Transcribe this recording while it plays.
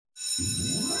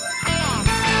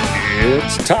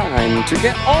It's time to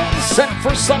get all set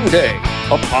for Sunday,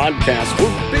 a podcast for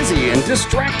busy and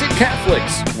distracted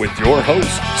Catholics with your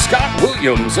hosts, Scott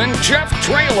Williams and Jeff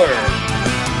Traylor.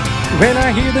 When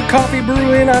I hear the coffee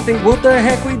brewing, I think, what the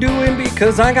heck we doing?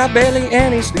 Because I got barely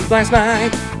any sleep last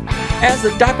night. As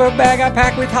the diaper bag I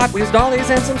pack with Hot Wheels dollies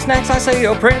and some snacks, I say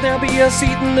a prayer there'll be a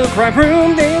seat in the crime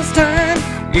room this time.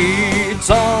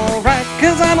 It's alright,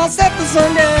 cause I'm all set for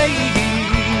Sunday.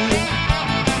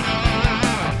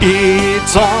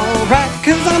 It's alright,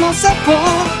 cause I'm all set for.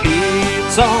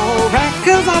 It's alright,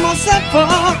 cause I'm all set for.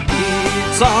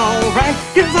 It's alright,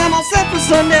 cause I'm all set for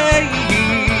Sunday.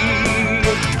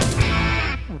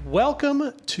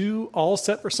 Welcome to All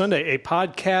Set for Sunday, a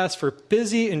podcast for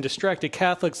busy and distracted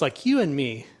Catholics like you and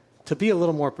me to be a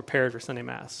little more prepared for Sunday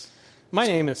Mass. My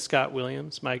name is Scott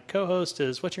Williams. My co-host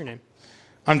is, what's your name?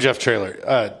 I'm Jeff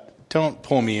Traylor. Don't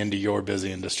pull me into your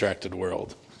busy and distracted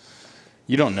world.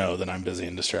 You don't know that I'm busy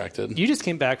and distracted. You just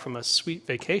came back from a sweet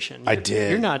vacation. I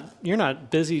did. You're not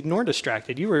busy nor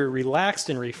distracted. You were relaxed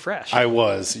and refreshed. I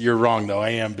was. You're wrong, though.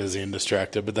 I am busy and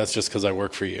distracted, but that's just because I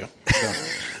work for you. So.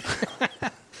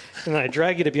 And I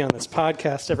drag you to be on this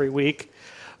podcast every week.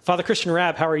 Father Christian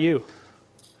Rabb, how are you?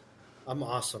 I'm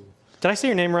awesome. Did I say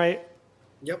your name right?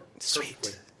 Yep. Sweet.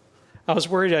 Perfectly. I was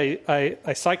worried I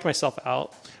psyched myself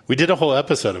out. We did a whole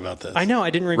episode about this. I know.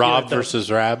 I didn't review Rob it, though.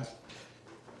 versus Rab.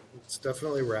 It's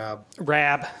definitely Rab.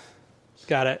 Rab.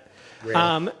 Got it.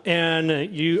 Rab.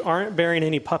 And you aren't bearing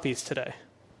any puppies today.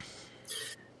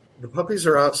 The puppies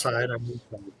are outside. I'm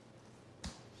inside.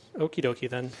 Okie dokie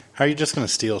then. How are you just going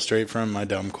to steal straight from my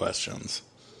dumb questions?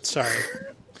 Sorry.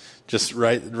 Just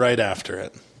right after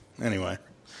it. Anyway,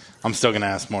 I'm still going to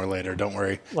ask more later. Don't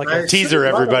worry. Like I a Teaser,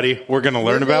 everybody. We're going to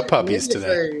learn about puppies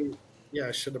today.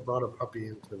 I should have brought a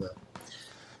puppy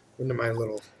into my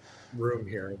little room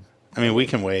here. I mean, we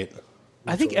can wait.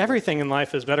 I think everything in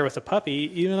life is better with a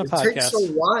puppy, even a It podcast. takes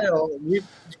a while. We'd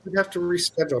have to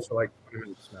reschedule for like 20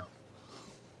 minutes now.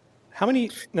 How many?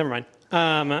 Never mind.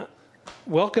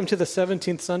 Welcome to the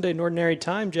 17th Sunday in Ordinary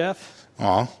Time, Jeff.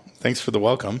 Aw, thanks for the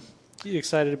welcome. You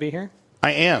excited to be here?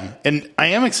 I am. And I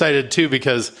am excited, too,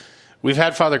 because we've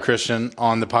had Father Christian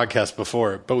on the podcast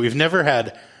before, but we've never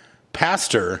had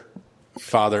pastor,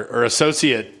 father, or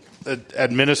associate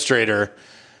administrator.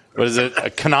 What is it? A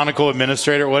canonical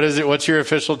administrator? What is it? What's your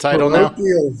official title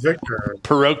Parochial vicar.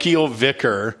 Parochial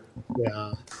vicar.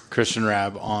 Yeah. Christian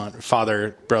Rabb on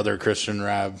brother Christian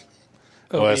Rabb,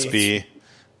 OSB,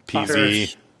 PV.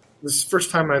 Parish. This is the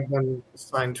first time I've been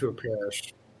assigned to a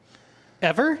parish.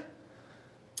 Ever?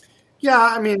 Yeah,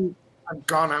 I mean, I've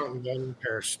gone out and done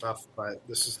parish stuff, but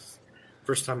this is the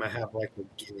first time I have like a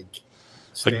gig.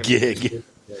 A gig.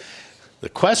 The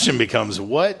question becomes,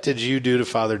 what did you do to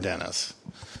Father Dennis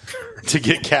to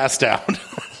get cast out?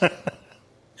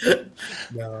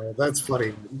 No, that's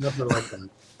funny. Nothing like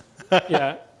that.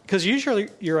 Yeah, because usually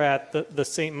you're at the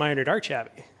St. Meinrad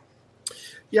Archabbey.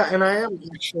 Yeah, and I am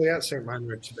actually at St.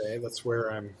 Meinrad today. That's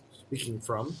where I'm speaking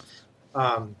from.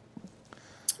 But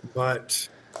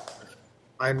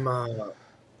I'm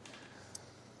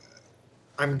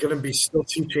going to be still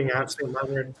teaching at St.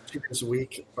 Meinrad 2 days a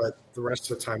week, but the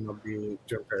rest of the time I'll be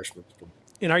doing parish ministry.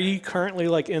 And are you currently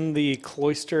like in the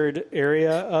cloistered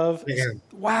area of? I am.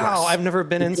 Wow, Yes. I've never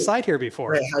been inside here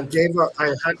before. I had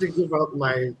to give up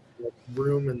my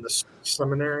room in the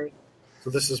seminary, so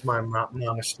this is my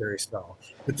monastery cell.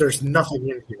 But there's nothing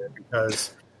in here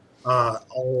because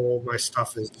all my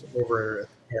stuff is over at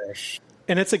the parish.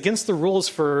 And it's against the rules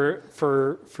for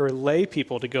lay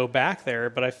people to go back there,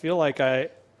 but I feel like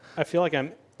I'm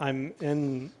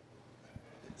in.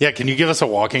 Yeah, can you give us a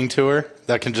walking tour?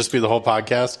 That can just be the whole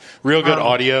podcast. Real good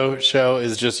audio show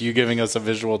is just you giving us a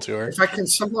visual tour. If I can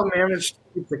somehow manage to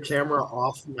keep the camera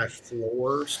off my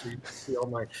floor so you can see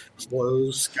all my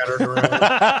clothes scattered around.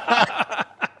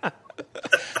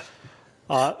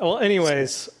 Well,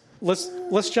 anyways,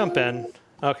 let's jump in.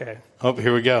 Okay. Oh,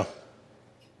 here we go.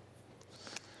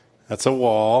 That's a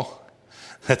wall.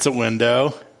 That's a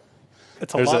window.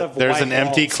 It's there's there's an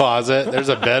empty closet. There's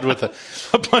a bed with a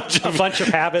bunch of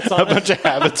habits on a bunch of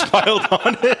habits piled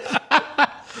on it.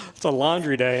 It's a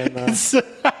laundry day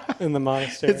in the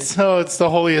monastery. It's the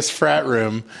holiest frat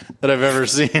room that I've ever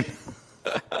seen.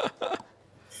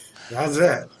 That's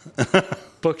it.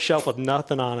 Bookshelf with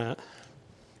nothing on it.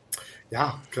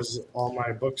 Yeah, because all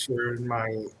my books were in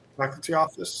my faculty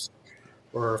office,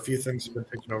 or a few things have been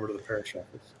taken over to the parish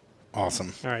office.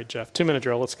 Awesome. All right, Jeff. 2-minute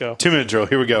drill. Let's go. 2-minute drill.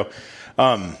 Here we go.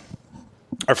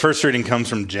 Our first reading comes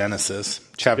from Genesis,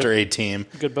 chapter 18.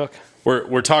 Good book.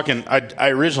 We're talking.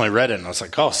 I originally read it and I was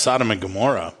like, oh, Sodom and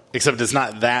Gomorrah. Except it's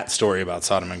not that story about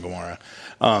Sodom and Gomorrah.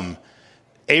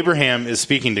 Abraham is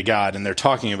speaking to God, and they're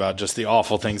talking about just the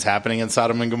awful things happening in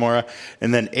Sodom and Gomorrah.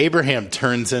 And then Abraham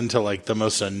turns into like the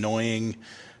most annoying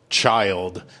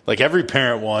child. Like every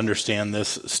parent will understand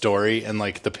this story and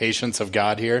like the patience of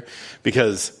God here,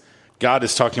 because God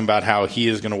is talking about how he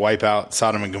is going to wipe out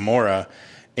Sodom and Gomorrah.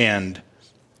 And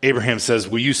Abraham says,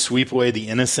 will you sweep away the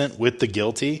innocent with the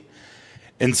guilty?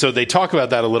 And so they talk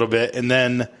about that a little bit. And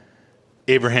then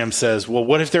Abraham says, well,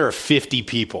 what if there are 50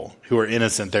 people who are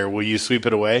innocent there? Will you sweep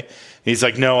it away? And he's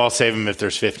like, no, I'll save them if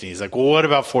there's 50. He's like, well, what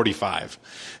about 45?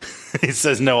 He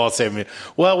says, no, I'll save them.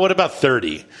 Well, what about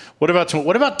 30? What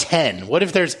about 10? What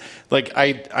if there's like,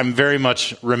 I'm very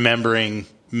much remembering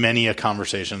many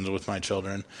conversations with my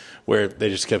children where they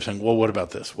just kept saying, well, what about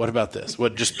this? What about this?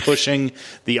 What, just pushing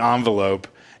the envelope.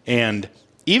 And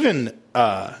even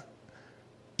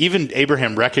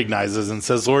Abraham recognizes and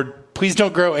says, Lord, please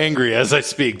don't grow angry as I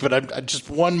speak, but I'm just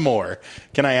one more.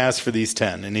 Can I ask for these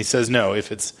 10? And he says, no,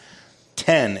 if it's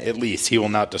 10 at least, he will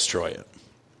not destroy it.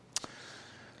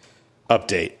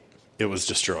 Update, it was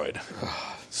destroyed.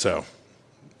 So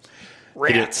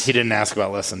he didn't ask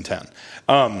about less than 10.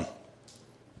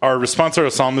 Our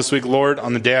responsorial psalm this week, Lord,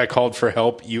 on the day I called for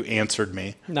help, you answered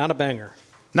me. Not a banger.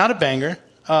 Not a banger.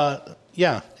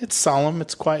 Yeah, it's solemn.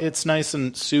 It's quiet. It's nice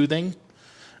and soothing.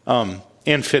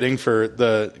 And fitting for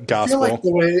the gospel. I feel like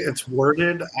the way it's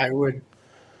worded, I would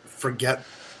forget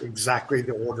exactly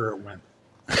the order it went.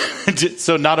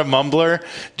 So not a mumbler,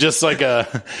 just like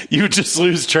you just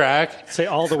lose track. Say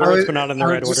all the words, but not in the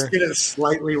right order. Just get it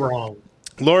slightly wrong.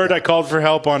 Lord, I called for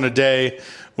help on a day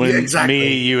when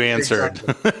you answered.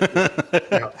 Exactly.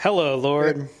 Yeah. Hello,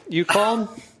 Lord. You called?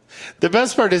 The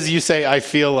best part is you say, I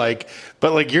feel like,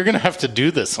 but like you're going to have to do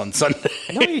this on Sunday.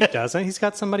 No, he doesn't. He's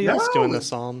got somebody else doing the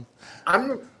psalm.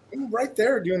 I'm right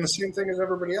there doing the same thing as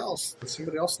everybody else.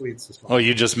 Somebody else leads the song. Oh,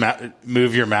 you just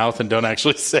move your mouth and don't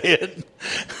actually say it?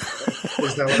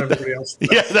 Is that what everybody else does?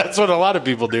 Yeah, that's what a lot of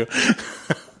people do.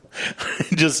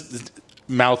 Just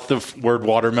mouth the word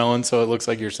watermelon so it looks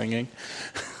like you're singing.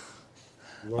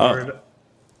 Lord,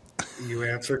 you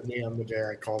answered me on the day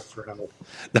I called for help.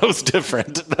 That was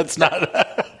different. That's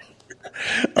not...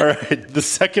 All right, the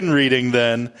second reading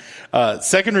then.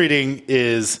 Second reading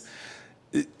is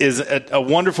a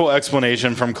wonderful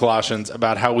explanation from Colossians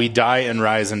about how we die and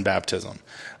rise in baptism.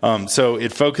 So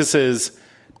it focuses,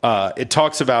 it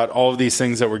talks about all of these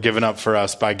things that were given up for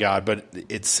us by God, but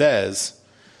it says,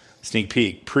 sneak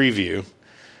peek, preview,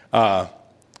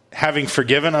 having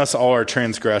forgiven us all our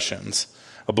transgressions,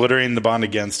 obliterating the bond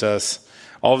against us,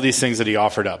 all of these things that he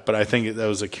offered up. But I think that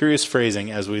was a curious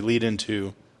phrasing as we lead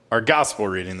into our gospel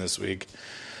reading this week.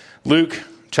 Luke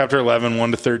chapter 11,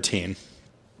 1-13.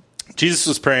 Jesus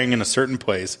was praying in a certain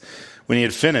place. When he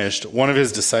had finished, one of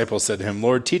his disciples said to him,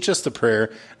 Lord, teach us the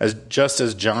prayer just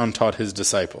as John taught his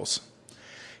disciples.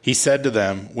 He said to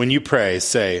them, when you pray,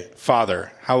 say,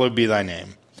 Father, hallowed be thy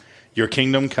name. Your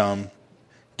kingdom come.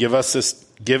 Give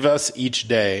us each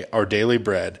day our daily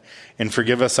bread, and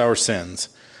forgive us our sins,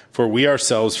 for we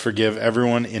ourselves forgive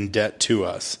everyone in debt to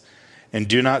us. And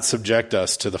do not subject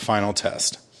us to the final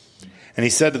test. And he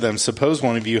said to them, suppose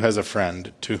one of you has a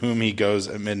friend to whom he goes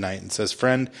at midnight and says,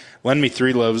 Friend, lend me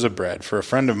 3 loaves of bread, for a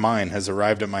friend of mine has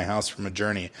arrived at my house from a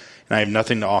journey, and I have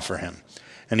nothing to offer him.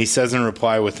 And he says in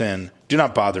reply within, Do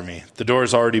not bother me. The door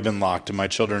has already been locked, and my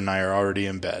children and I are already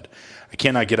in bed. I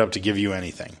cannot get up to give you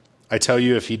anything. I tell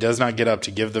you, if he does not get up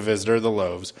to give the visitor the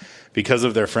loaves because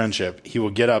of their friendship, he will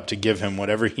get up to give him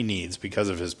whatever he needs because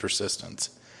of his persistence.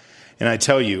 And I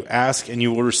tell you, ask and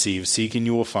you will receive, seek and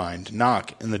you will find,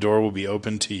 knock and the door will be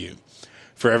opened to you.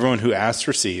 For everyone who asks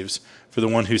receives, for the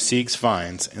one who seeks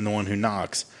finds, and the one who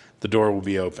knocks, the door will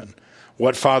be open.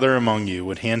 What father among you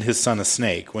would hand his son a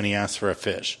snake when he asks for a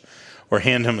fish, or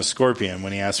hand him a scorpion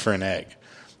when he asks for an egg?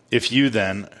 If you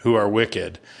then, who are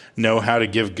wicked, know how to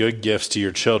give good gifts to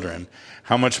your children,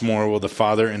 how much more will the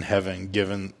Father in heaven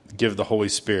give the Holy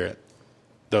Spirit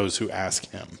those who ask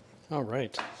him? All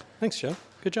right. Thanks, Joe.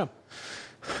 Good job.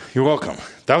 You're welcome.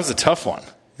 That was a tough one.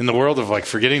 In the world of like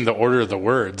forgetting the order of the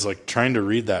words, like trying to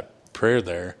read that prayer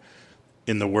there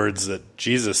in the words that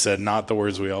Jesus said, not the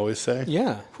words we always say.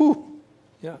 Yeah. Whew.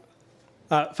 Yeah.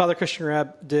 Father Christian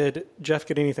Rab, did Jeff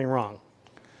get anything wrong?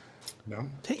 No.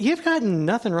 You've gotten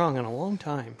nothing wrong in a long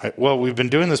time. Well, we've been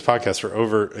doing this podcast for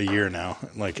over a year now.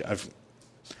 Like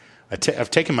I've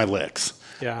taken my licks.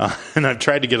 Yeah. And I've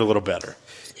tried to get a little better.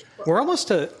 We're almost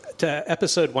to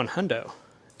episode 100.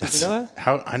 Did you know that?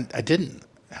 How I didn't.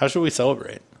 How should we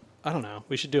celebrate? I don't know.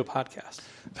 We should do a podcast.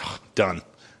 Done.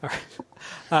 All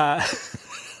right.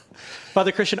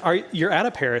 Father Christian, you're at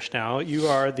a parish now. You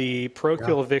are the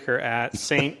parochial vicar at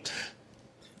St.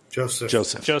 Joseph.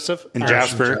 And All right.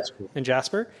 Jasper. And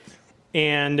Jasper.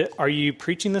 And are you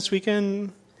preaching this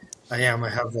weekend? I am. I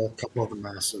have a couple of the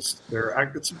masses.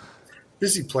 It's a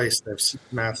busy place. They have 6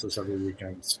 masses every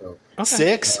weekend. So Okay.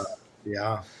 6?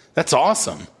 yeah, That's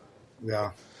awesome.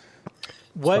 yeah.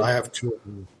 What So I have 2 of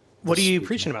them. What are this you weekend.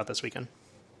 preaching about this weekend?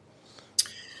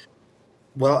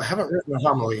 Well, I haven't written a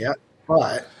homily yet,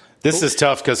 but This is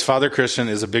tough because Father Christian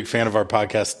is a big fan of our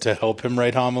podcast to help him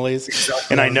write homilies. Exactly.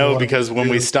 And I know because when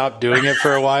we stopped doing it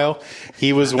for a while,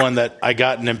 he was one that I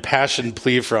got an impassioned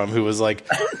plea from who was like,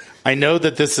 I know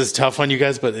that this is tough on you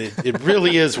guys, but it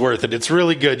really is worth it. It's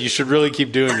really good. You should really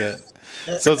keep doing it.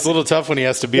 So it's a little tough when he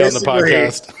has to be on the basically,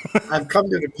 podcast. I've come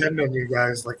to depend on you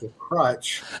guys like a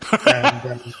crutch,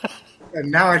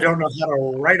 and now I don't know how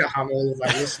to write a homily if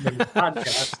I listen to the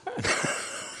podcast.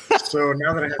 So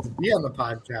now that I have to be on the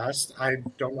podcast, I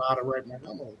don't know how to write my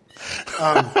homily.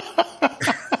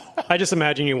 I just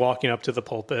imagine you walking up to the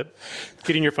pulpit,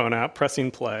 getting your phone out,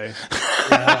 pressing play.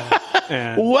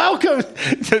 And Welcome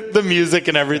to the music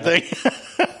and everything.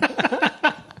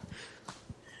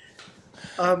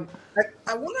 I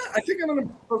think I'm going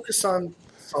to focus on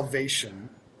salvation.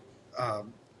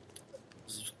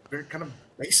 Very kind of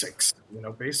basics,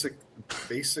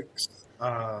 basics.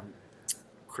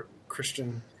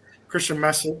 Christian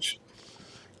message.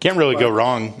 Can't really go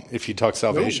wrong if you talk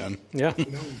salvation. yeah.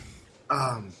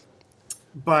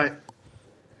 But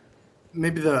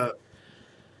maybe the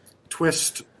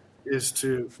twist is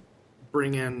to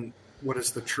bring in what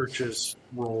is the church's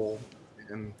role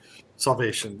in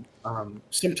salvation.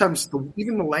 Sometimes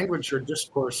even the language or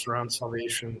discourse around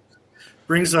salvation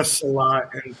brings us a lot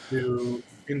into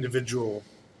individual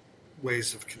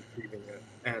ways of conceiving it.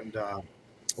 And I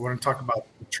want to talk about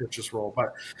the church's role.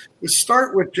 But we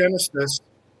start with Genesis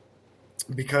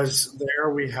because there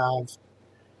we have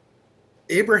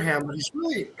Abraham, but he's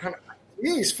really to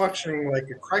me, he's functioning like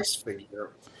a Christ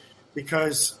figure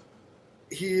because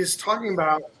he is talking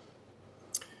about,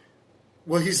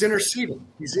 he's interceding.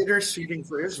 He's interceding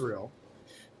for Israel.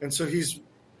 And so he's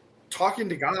talking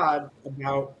to God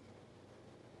about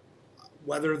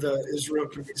whether the Israel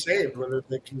can be saved, whether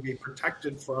they can be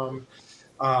protected from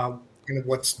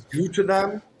what's due to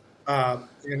them, and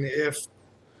if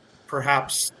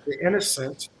perhaps the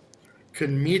innocent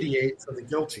can mediate for the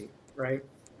guilty, right?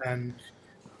 And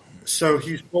so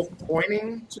he's both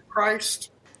pointing to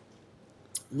Christ,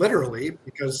 literally,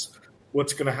 because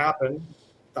what's going to happen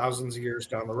thousands of years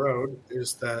down the road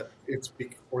is that it's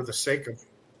for the sake of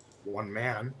one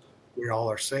man, we all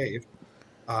are saved,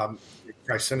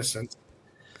 Christ's innocent,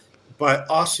 but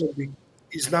also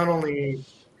he's not only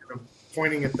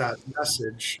pointing at that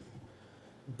message,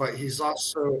 but he's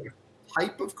also a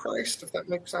type of Christ, if that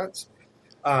makes sense,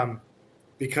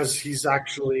 because he's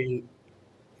actually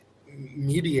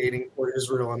mediating for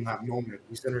Israel in that moment.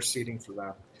 He's interceding for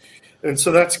them. And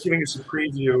so that's giving us a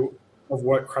preview of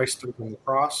what Christ did on the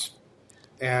cross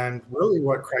and really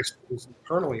what Christ did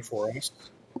eternally for us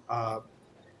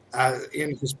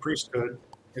in his priesthood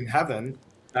in heaven,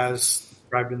 as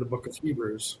described in the book of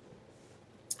Hebrews.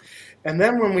 And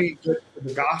then when we get to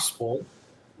the gospel,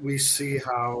 we see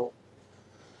how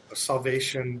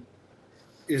salvation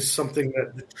is something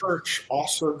that the church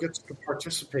also gets to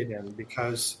participate in,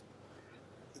 because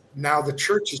now the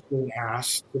church is being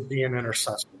asked to be an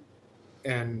intercessor.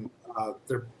 And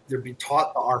they're being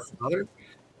taught the Our Father.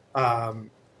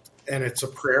 And it's a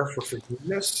prayer for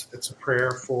forgiveness. It's a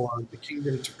prayer for the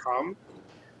kingdom to come.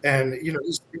 And,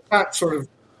 he's not sort of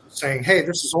saying, hey,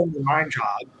 this is only my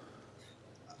job.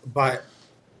 But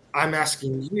I'm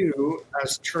asking you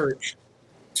as church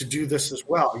to do this as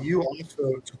well. You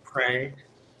also to pray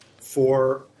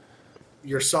for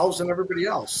yourselves and everybody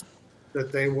else,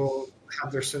 that they will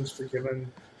have their sins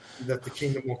forgiven, that the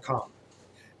kingdom will come.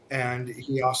 And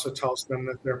he also tells them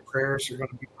that their prayers are going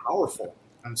to be powerful.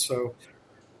 And so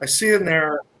I see in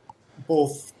there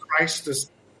both Christ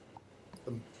as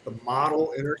the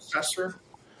model intercessor,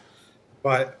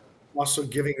 but also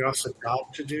giving us a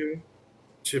job to do,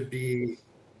 to be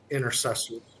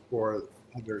intercessors for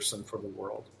others and for the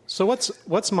world. So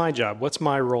what's my job? What's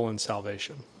my role in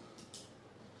salvation?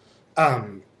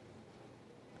 For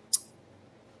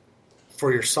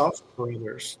yourself, for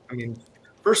others. I mean,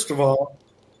 first of all,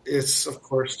 it's, of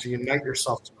course, to unite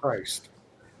yourself to Christ.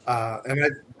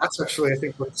 That's actually, I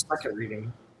think, what the second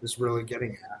reading is really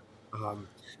getting at.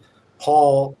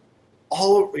 Paul,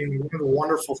 one of the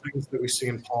wonderful things that we see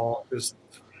in Paul is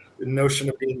the notion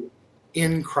of being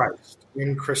in Christ,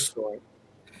 in Christo.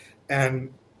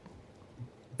 And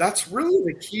that's really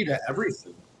the key to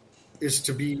everything, is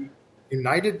to be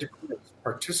united to Christ,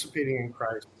 participating in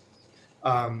Christ.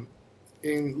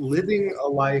 in living a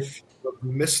life of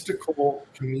mystical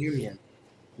communion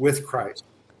with Christ.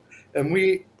 And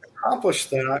we accomplish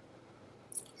that.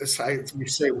 We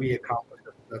say we accomplish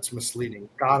it. That's misleading.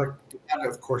 God,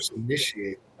 of course,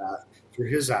 initiates that through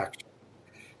his action,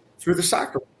 through the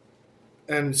sacrament.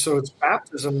 And so it's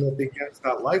baptism that begins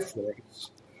that life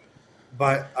race.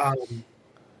 But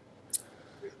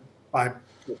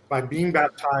by being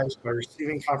baptized, by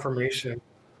receiving confirmation,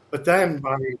 but then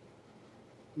by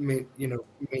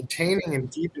maintaining and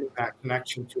deepening that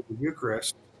connection to the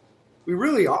Eucharist, we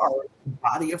really are the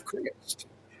body of Christ.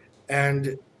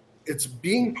 And it's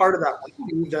being part of that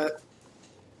body that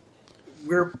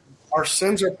our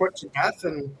sins are put to death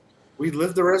and we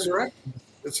live the resurrection.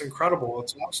 It's incredible.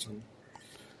 It's awesome.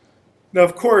 Now,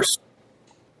 of course,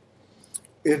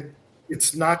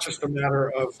 it's not just a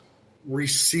matter of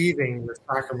receiving the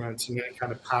sacraments in any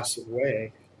kind of passive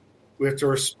way. We have to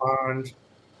respond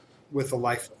with a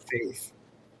life of faith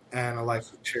and a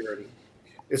life of charity.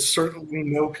 It's certainly, we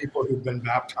know people who've been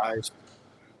baptized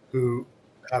who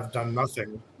have done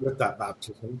nothing with that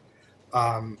baptism.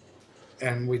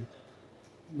 And we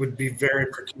would be very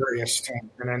precarious to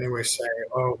in any way say,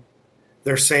 oh,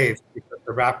 they're saved because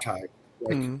they're baptized.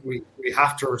 We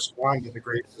have to respond to the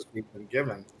graces we've been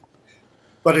given.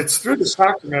 But it's through the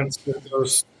sacraments that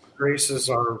those graces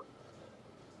are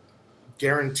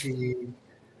guaranteed,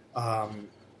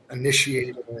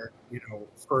 initiated,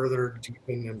 further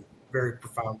deepened in very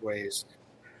profound ways.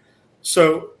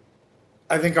 So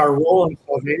I think our role in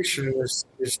salvation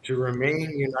is to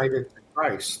remain united to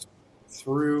Christ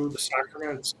through the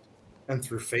sacraments and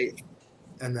through faith,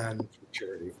 and then through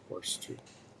charity, of course, too.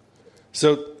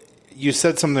 So you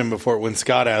said something before when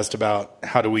Scott asked about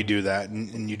how do we do that,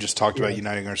 and you just talked about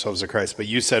uniting ourselves to Christ, but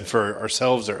you said for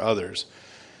ourselves or others.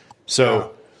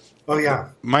 So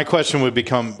my question would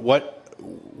become,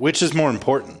 which is more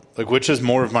important? Like, which is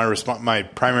more of my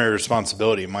primary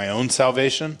responsibility, my own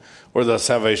salvation or the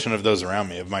salvation of those around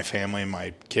me, of my family,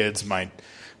 my kids, my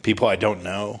people I don't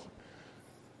know?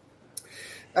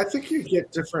 I think you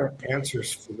get different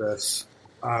answers for this.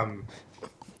 But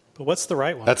what's the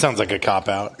right one? That sounds like a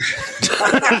cop-out.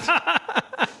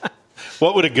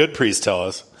 What would a good priest tell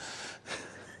us?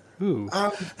 Ooh.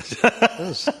 I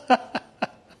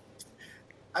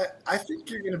think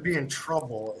you're going to be in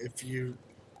trouble if you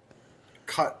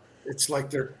cut. It's like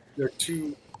they're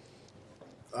two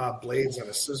blades and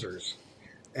a scissors,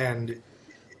 and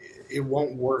it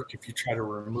won't work if you try to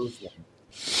remove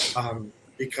them.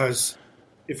 Because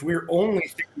if we're only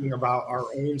thinking about our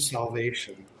own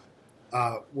salvation,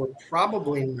 we're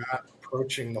probably not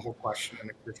approaching the whole question in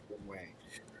a Christian way.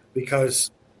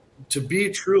 Because to be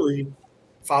truly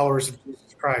followers of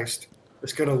Jesus Christ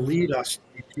is going to lead us to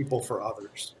be people for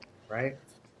others, right?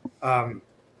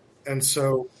 And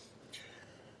so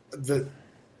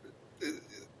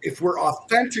if we're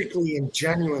authentically and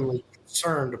genuinely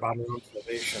concerned about our own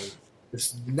salvation,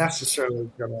 it's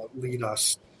necessarily going to lead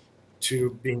us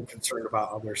to being concerned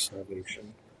about others'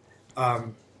 salvation.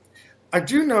 I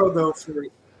do know, though, for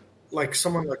like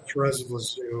someone like Therese of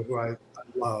Lisieux, who I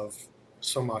love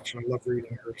so much, and I love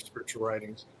reading her spiritual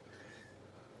writings.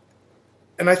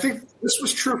 And I think this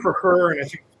was true for her, and I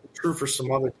think it's true for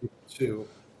some other people too.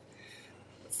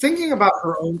 Thinking about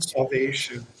her own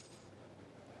salvation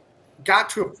got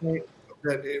to a point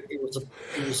that it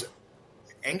was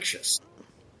anxious,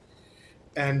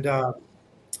 and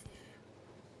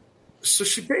so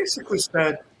she basically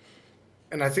said,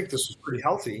 and I think this was pretty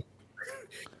healthy,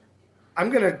 I'm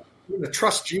going to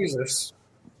trust Jesus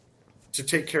to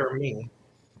take care of me,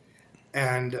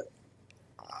 and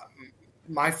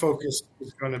my focus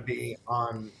is going to be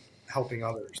on helping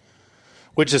others.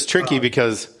 Which is tricky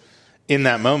because in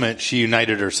that moment, she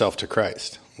united herself to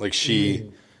Christ. Like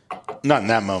not in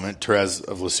that moment, Therese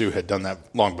of Lisieux had done that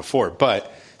long before,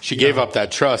 but she gave up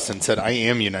that trust and said, I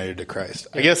am united to Christ.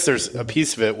 I guess there's a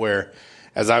piece of it where,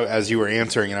 as you were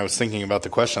answering and I was thinking about the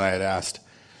question I had asked,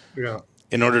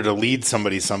 in order to lead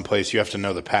somebody someplace, you have to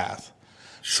know the path.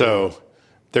 Sure. So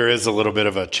there is a little bit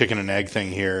of a chicken and egg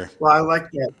thing here. Well, I like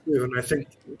that too. And I think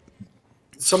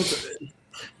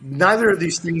neither of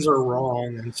these things are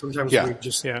wrong. And sometimes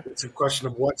it's a question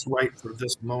of what's right for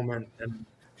this moment. And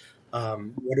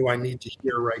what do I need to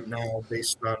hear right now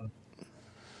based on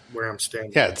where I'm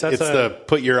standing? Yeah, it's the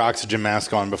put your oxygen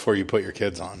mask on before you put your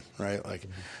kids on, right? Like,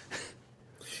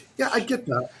 yeah, I get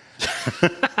that.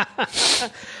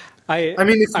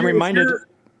 I'm reminded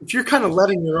if you're kind of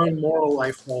letting your own moral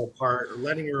life fall apart or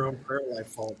letting your own prayer life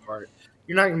fall apart,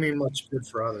 you're not going to be much good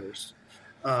for others.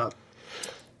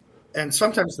 And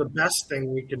sometimes the best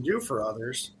thing we can do for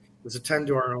others is attend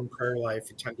to our own prayer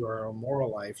life, attend to our own moral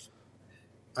life,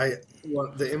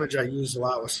 the image I use a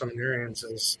lot with seminarians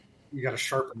is you got to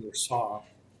sharpen your saw.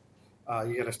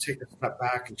 You got to take a step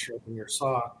back and sharpen your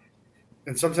saw.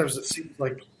 And sometimes it seems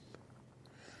like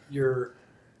you're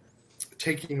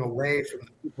taking away from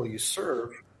the people you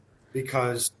serve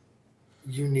because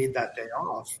you need that day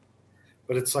off.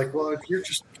 But it's like, well, if you're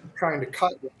just trying to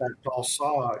cut with that dull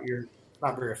saw, you're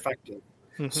not very effective.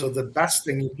 Mm-hmm. So the best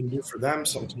thing you can do for them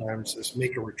sometimes is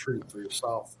make a retreat for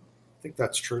yourself. I think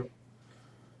that's true.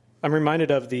 I'm reminded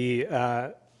of the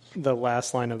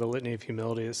last line of the Litany of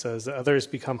Humility. It says, "Others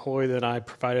become holy than I,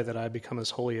 provided that I become as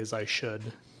holy as I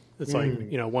should." It's like,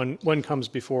 one comes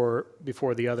before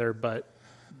the other, but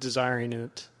desiring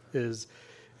it is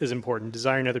important.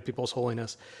 Desiring other people's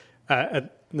holiness. In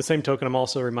the same token, I'm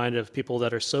also reminded of people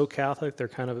that are so Catholic they're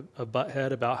kind of a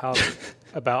butthead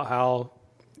about how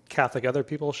Catholic other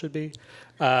people should be.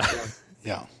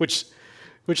 Yeah. Which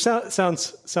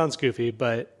sounds goofy,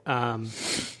 but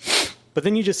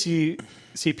then you just see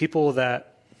people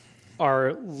that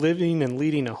are living and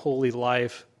leading a holy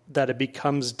life, that it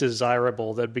becomes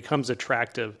desirable, that it becomes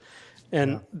attractive.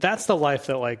 And that's the life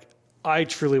that, like, I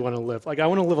truly want to live. Like, I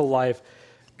want to live a life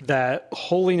that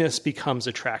holiness becomes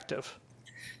attractive.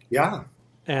 Yeah.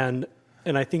 And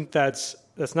I think that's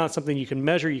not something you can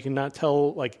measure. You cannot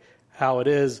tell, like, how it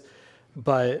is,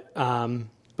 but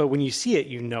when you see it,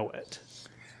 you know it.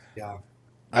 Yeah.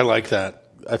 I like that.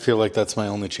 I feel like that's my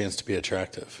only chance to be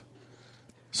attractive.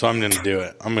 So I'm going to do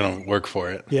it. I'm going to work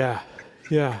for it. Yeah.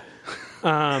 Yeah.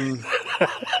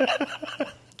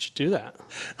 Should do that.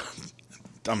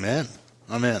 I'm in.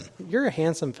 You're a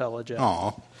handsome fella, Jeff.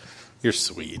 Aw, you're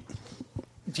sweet.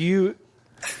 I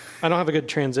don't have a good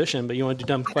transition, but you want to do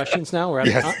dumb questions now?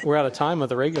 We're out of time with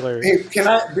the regular. Hey,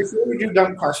 before we do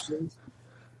dumb questions,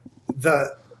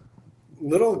 the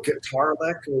little guitar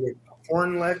lick or the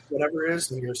horn lick, whatever it is,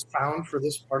 and your sound for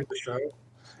this part of the show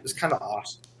is kind of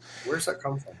awesome. Where's that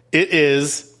come from? It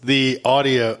is the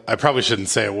audio. I probably shouldn't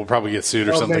say it. We'll probably get sued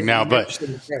or something now. But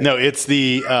no, it's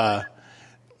there's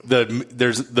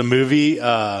the movie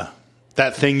That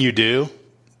Thing You Do.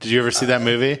 Did you ever see that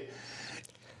movie?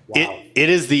 Wow. It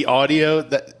is the audio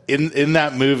that in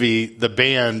that movie. The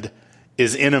band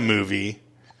is in a movie,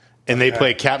 and they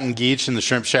play Captain Geach and the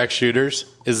Shrimp Shack Shooters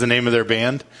is the name of their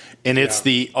band, and it's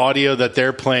the audio that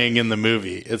they're playing in the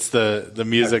movie. It's the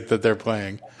music that they're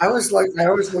playing. I always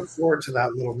look forward to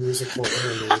that little musical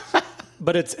interlude.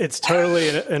 But it's totally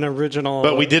an original.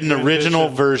 But we did an original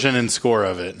version and score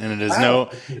of it, and it is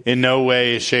in no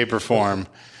way, shape, or form.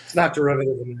 It's not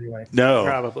derivative in any way. No,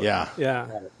 probably. Yeah.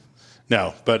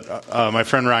 No, but my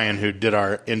friend Ryan, who did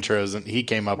our intros, and he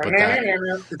came up with that.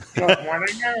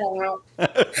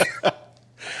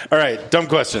 All right, dumb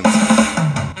questions.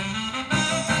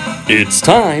 It's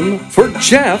time for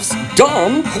Jeff's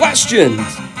Dumb Questions.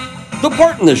 The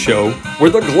part in the show where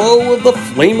the glow of the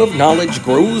flame of knowledge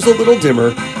grows a little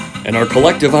dimmer and our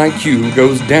collective IQ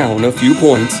goes down a few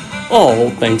points, all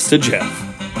thanks to Jeff.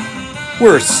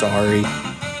 We're sorry.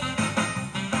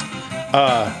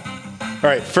 All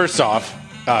right, first off,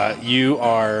 you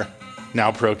are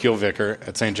now parochial vicar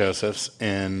at St. Joseph's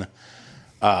in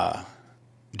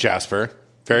Jasper.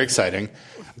 Very exciting.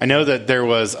 I know that there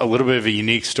was a little bit of a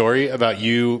unique story about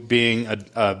you being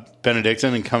a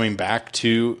Benedictine and coming back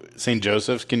to St.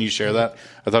 Joseph's. Can you share that?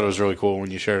 I thought it was really cool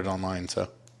when you shared it online. So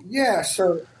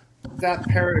that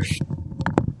parish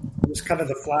was kind of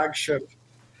the flagship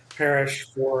parish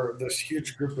for this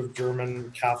huge group of German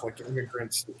Catholic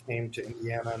immigrants that came to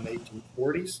Indiana in the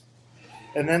 1840s.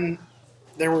 And then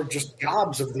there were just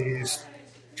gobs of these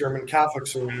German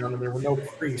Catholics around, and there were no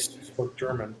priests who spoke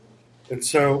German. And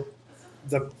so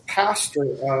the pastor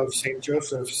of St.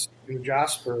 Joseph's in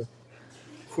Jasper,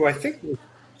 who I think was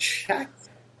Czech,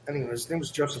 anyway, his name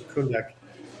was Joseph Kundek,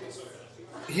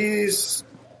 he's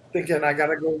thinking, I got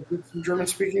to go get some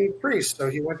German-speaking priests. So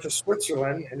he went to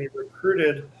Switzerland, and he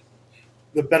recruited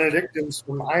the Benedictines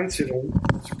from Einsiedeln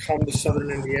to come to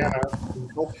southern Indiana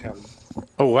and help him.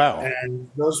 Oh, wow. And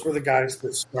those were the guys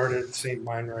that started St.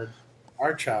 Meinrad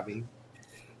Archabbey.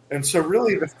 And so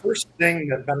really the first thing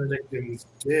that Benedictines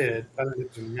did,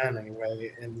 Benedictine men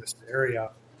anyway, in this area,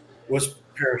 was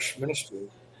parish ministry.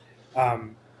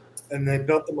 And they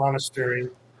built the monastery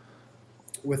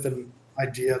with an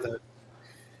idea that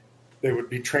they would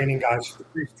be training guys for the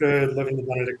priesthood, living the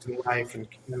Benedictine life,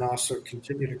 and also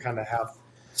continue to kind of have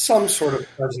some sort of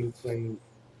presence in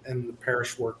the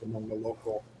parish work among the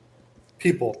local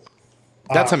people.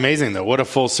 That's amazing, though. What a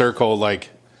full circle, like...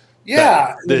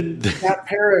 Yeah, that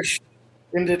parish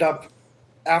ended up,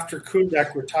 after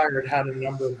Kundek retired, had a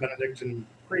number of Benedictine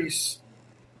priests,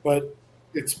 but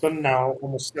it's been now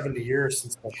almost 70 years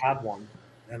since they had one.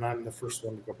 and I'm the first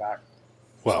one to go back.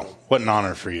 Well, what an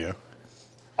honor for you.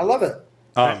 I love it.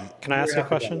 Can I ask you a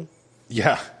question?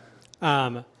 Yeah.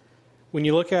 When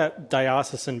you look at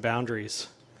diocesan boundaries,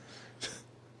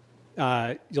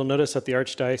 you'll notice at the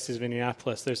Archdiocese of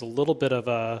Indianapolis, there's a little bit of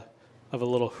a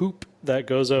little hoop that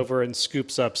goes over and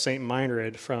scoops up St.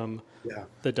 Meinrad from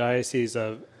the Diocese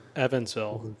of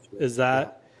Evansville. Is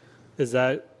that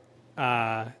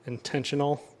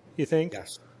intentional, you think?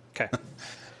 Yes. Okay.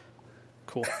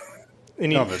 Cool. Do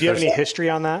you have any history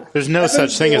on that? There's no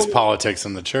such thing as politics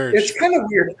in the church. It's kind of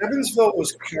weird. Evansville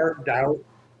was carved out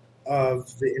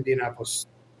of the Indianapolis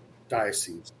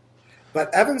diocese,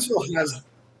 but Evansville has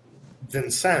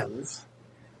Vincennes,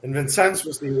 and Vincennes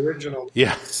was the original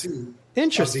seat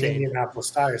of the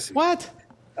Indianapolis diocese. What?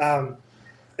 And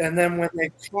then when they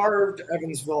carved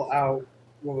Evansville out,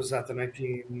 what was that, the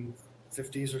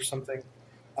 1950s or something?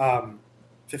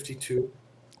 52,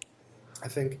 I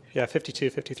think. Yeah, 52,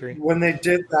 53. When they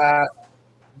did that,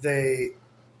 they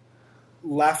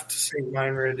left St.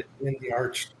 Meinrad in the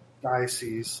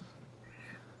Archdiocese,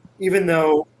 even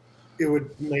though it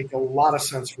would make a lot of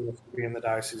sense for it to be in the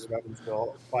Diocese of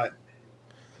Evansville. But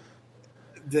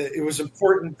it was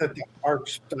important that the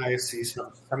Archdiocese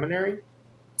have a seminary,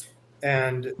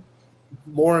 and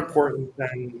more important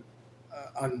than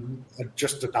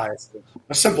just a diocese,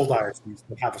 a simple diocese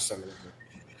that have a seminary.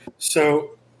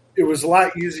 So it was a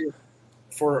lot easier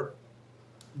for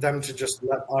them to just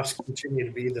let us continue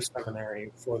to be the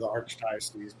seminary for the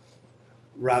Archdiocese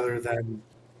rather than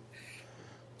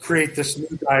create this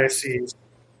new diocese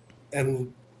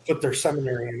and put their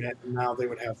seminary in it. And now they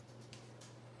would have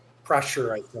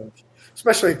pressure, I think,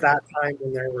 especially at that time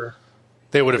when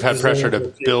they would have had pressure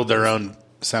to build their own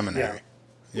seminary.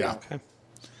 Yeah. Okay.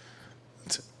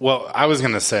 Well, I was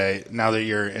going to say, now that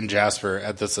you're in Jasper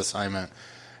at this assignment,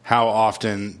 how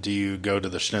often do you go to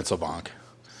the Schnitzelbank?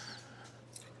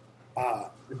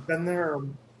 I've been there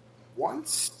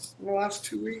once in the last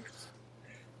 2 weeks.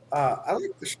 I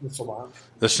like the Schnitzelbank.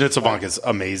 The Schnitzelbank is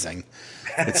amazing.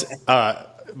 It's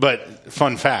but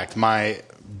fun fact,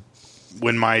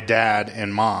 when my dad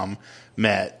and mom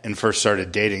met and first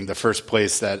started dating, the first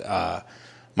place that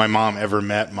my mom ever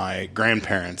met my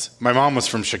grandparents, my mom was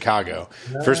from Chicago.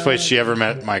 First place she ever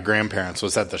met my grandparents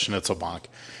was at the Schnitzelbank.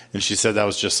 And she said that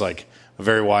was just like a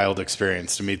very wild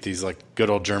experience to meet these like good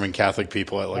old German Catholic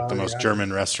people at like the most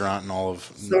German restaurant in all of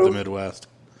the Midwest.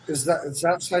 Is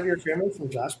that side of your family from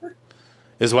Jasper?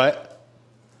 Is what?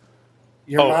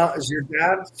 Is your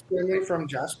dad's family from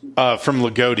Jasper? From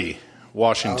Lagodi,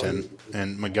 Washington,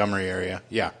 and Montgomery area.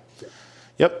 Yeah.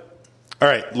 Yep. All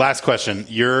right. Last question.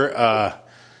 Your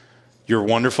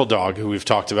wonderful dog, who we've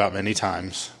talked about many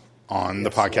times on the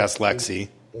podcast,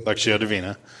 Lectio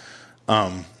Divina.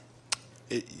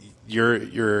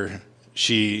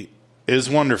 She is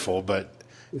wonderful, but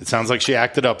it sounds like she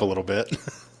acted up a little bit.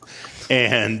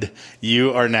 And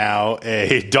you are now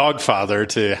a dog father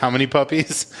to how many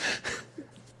puppies?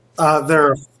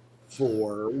 There are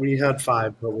 4. We had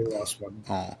 5, but we lost one.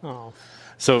 Oh.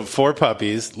 So 4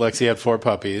 puppies. Lexi had 4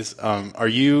 puppies. Are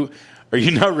you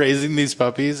now raising these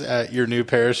puppies at your new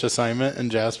parish assignment in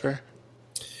Jasper?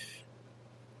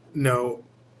 No.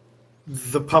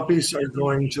 The puppies are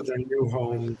going to their new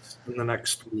homes in the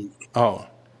next week. Oh.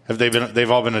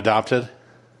 They've all been adopted?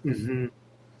 Mm-hmm.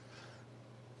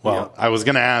 Well, I was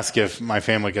going to ask if my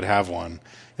family could have one,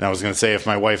 and I was going to say if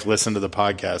my wife listened to the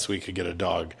podcast, we could get a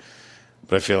dog.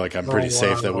 But I feel like I'm pretty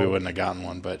safe that we wouldn't have gotten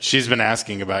one. But she's been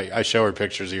asking about. I show her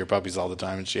pictures of your puppies all the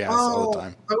time, and she asks all the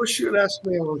time. I wish you had asked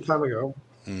me a long time ago.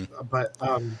 But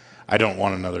I don't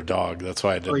want another dog. That's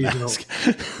why I didn't ask.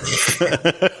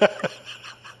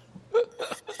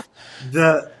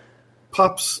 The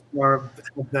pups have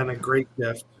been a great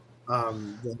gift.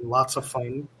 Lots of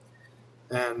fun.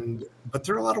 But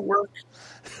they're a lot of work.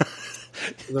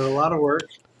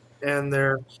 And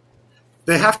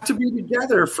they have to be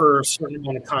together for a certain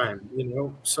amount of time,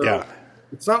 So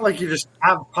it's not like you just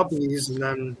have puppies and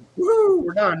then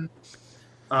we're done.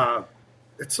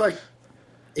 It's like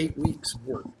 8 weeks of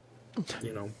work,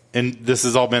 And this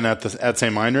has all been at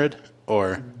St. Meinrad,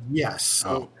 or yes.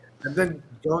 So I've been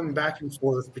going back and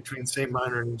forth between St.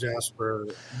 Meinrad and Jasper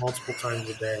multiple times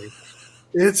a day.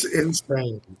 It's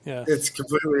insane. Yeah. It's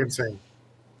completely insane.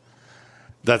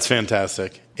 That's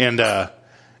fantastic. And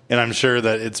I'm sure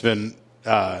that it's been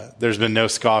there's been no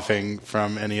scoffing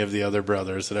from any of the other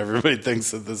brothers, that everybody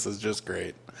thinks that this is just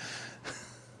great.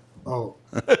 Oh,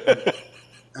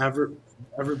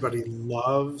 everybody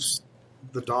loves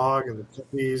the dog and the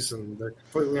puppies, and they're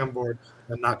completely on board.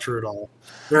 And not true at all.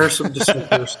 There are some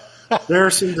dissenters.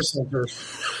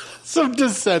 Some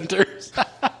dissenters.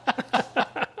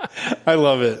 I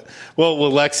love it. Well,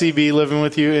 will Lexi be living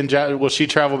with you? Will she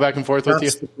travel back and forth with you?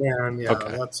 That's the plan, yeah.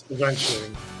 Okay. That's eventually.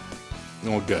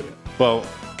 Well, good. Well,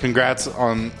 congrats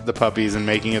on the puppies and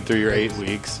making it through your 8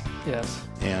 weeks. Yes.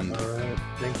 And All right.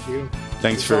 Thank you.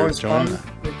 thanks It's for always joining.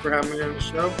 fun. Thanks for having me on the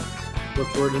show. Look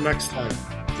forward to next time.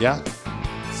 Yeah.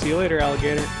 See you later,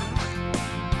 alligator.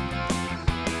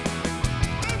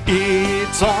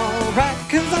 It's alright,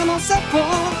 cause I'm all set for.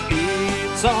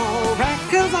 It's alright,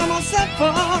 cause I'm all set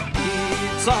for.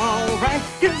 It's alright,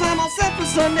 cause I'm all set for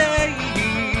Sunday.